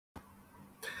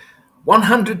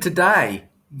100 today.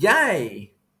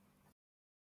 Yay!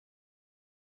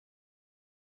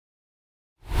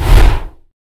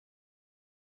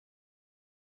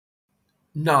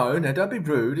 No, now don't be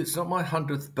rude. It's not my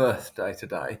 100th birthday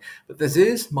today, but this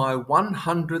is my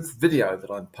 100th video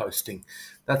that I'm posting.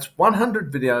 That's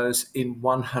 100 videos in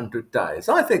 100 days.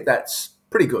 I think that's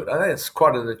pretty good. I think it's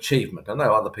quite an achievement. I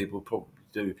know other people probably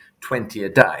do 20 a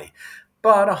day,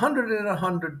 but 100 in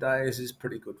 100 days is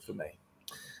pretty good for me.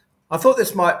 I thought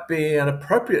this might be an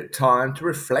appropriate time to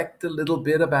reflect a little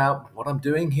bit about what I'm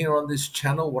doing here on this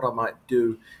channel, what I might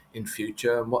do in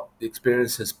future, and what the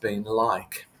experience has been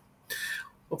like.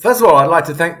 Well, first of all, I'd like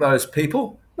to thank those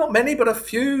people, not many, but a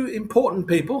few important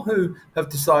people who have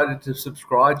decided to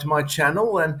subscribe to my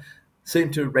channel and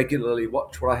seem to regularly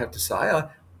watch what I have to say.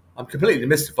 I'm completely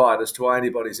mystified as to why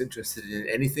anybody's interested in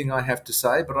anything I have to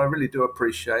say, but I really do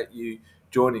appreciate you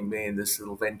joining me in this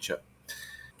little venture.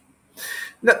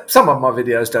 Now, some of my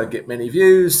videos don't get many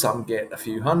views, some get a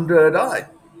few hundred.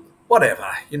 Whatever,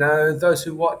 those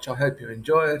who watch, I hope you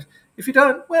enjoy it. If you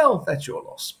don't, well, that's your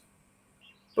loss.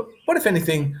 But what, if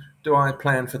anything, do I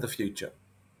plan for the future?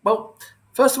 Well,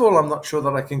 first of all, I'm not sure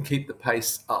that I can keep the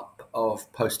pace up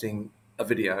of posting a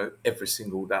video every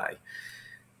single day.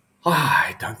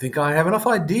 I don't think I have enough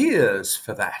ideas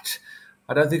for that.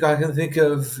 I don't think I can think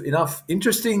of enough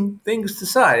interesting things to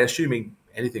say, assuming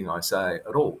anything I say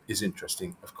at all is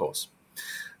interesting, of course.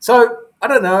 So, I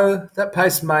don't know, that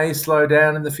pace may slow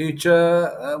down in the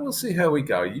future. We'll see how we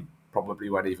go. You probably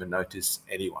won't even notice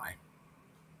anyway.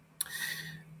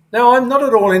 Now, I'm not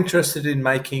at all interested in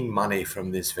making money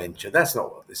from this venture. That's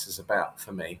not what this is about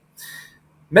for me.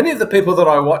 Many of the people that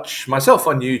I watch myself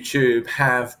on YouTube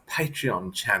have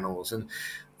Patreon channels, and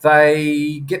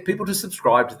they get people to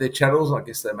subscribe to their channels. I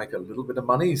guess they make a little bit of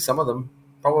money. Some of them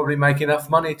probably make enough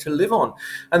money to live on.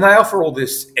 And they offer all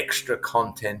this extra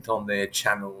content on their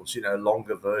channels,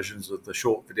 longer versions of the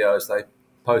short videos they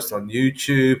post on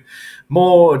YouTube,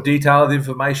 more detailed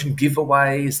information,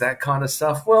 giveaways, that kind of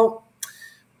stuff. Well,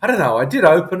 I don't know. I did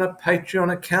open a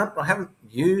Patreon account. I haven't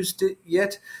used it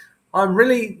yet. I'm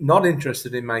really not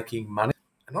interested in making money.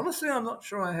 And honestly, I'm not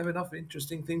sure I have enough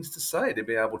interesting things to say to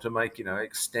be able to make,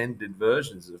 extended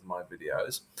versions of my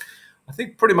videos. I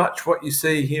think pretty much what you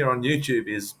see here on YouTube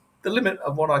is the limit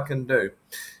of what I can do.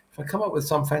 If I come up with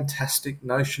some fantastic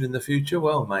notion in the future,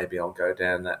 well, maybe I'll go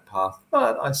down that path,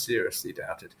 but I seriously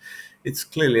doubt it. It's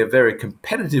clearly a very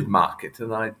competitive market,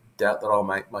 and I doubt that I'll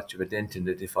make much of a dent in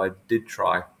it if I did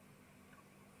try.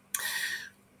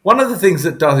 One of the things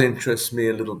that does interest me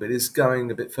a little bit is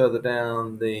going a bit further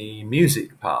down the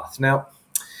music path. Now,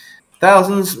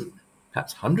 thousands,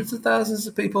 perhaps hundreds of thousands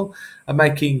of people are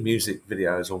making music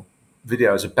videos or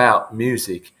videos about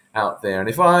music out there. And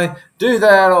if I do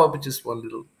that, I'll be just one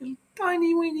little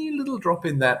tiny, weeny little drop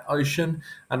in that ocean,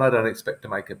 and I don't expect to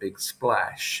make a big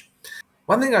splash.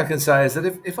 One thing I can say is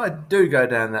that if I do go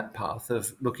down that path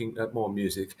of looking at more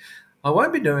music, I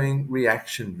won't be doing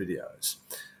reaction videos.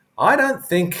 I don't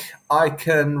think I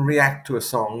can react to a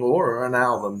song or an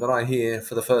album that I hear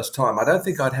for the first time. I don't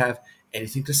think I'd have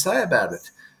anything to say about it.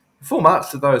 Full marks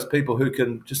to those people who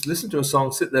can just listen to a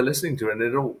song, sit there listening to it, and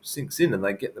it all sinks in and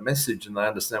they get the message and they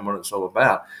understand what it's all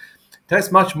about. It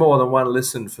takes much more than one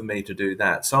listen for me to do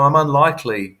that. So I'm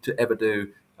unlikely to ever do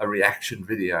a reaction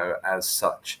video as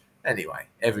such. Anyway,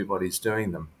 everybody's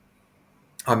doing them.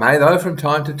 I may, though, from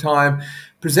time to time,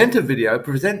 present a video,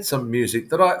 present some music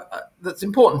that's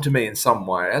important to me in some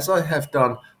way, as I have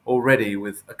done already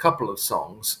with a couple of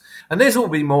songs. And these will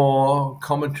be more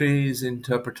commentaries,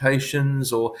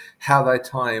 interpretations, or how they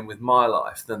tie in with my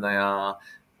life than they are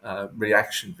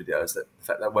reaction videos. In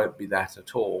fact, they won't be that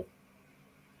at all.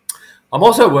 I'm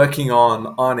also working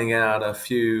on ironing out a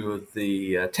few of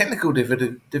the technical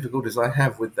difficulties I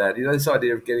have with that. This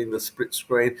idea of getting the split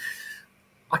screen.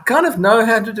 I kind of know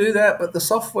how to do that, but the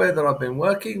software that I've been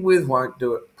working with won't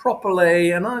do it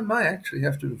properly, and I may actually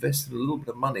have to invest in a little bit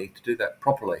of money to do that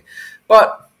properly.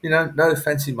 But, no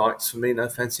fancy mics for me, no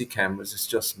fancy cameras. It's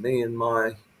just me and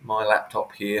my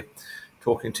laptop here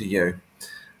talking to you.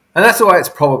 And that's the way it's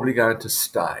probably going to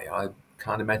stay. I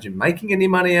can't imagine making any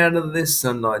money out of this,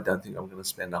 and I don't think I'm going to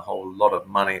spend a whole lot of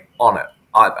money on it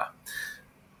either.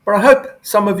 But I hope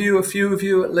some of you, a few of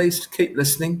you at least, keep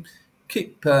listening.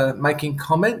 Keep making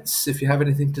comments if you have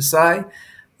anything to say.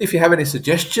 If you have any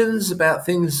suggestions about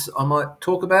things I might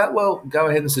talk about, well, go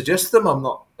ahead and suggest them. I'm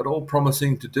not at all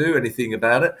promising to do anything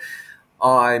about it.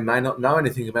 I may not know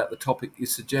anything about the topic you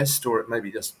suggest, or it may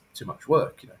be just too much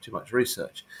work, too much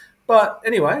research. But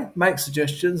anyway, make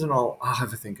suggestions and I'll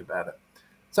have a think about it.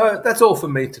 So that's all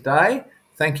from me today.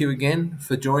 Thank you again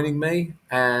for joining me,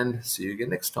 and see you again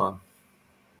next time.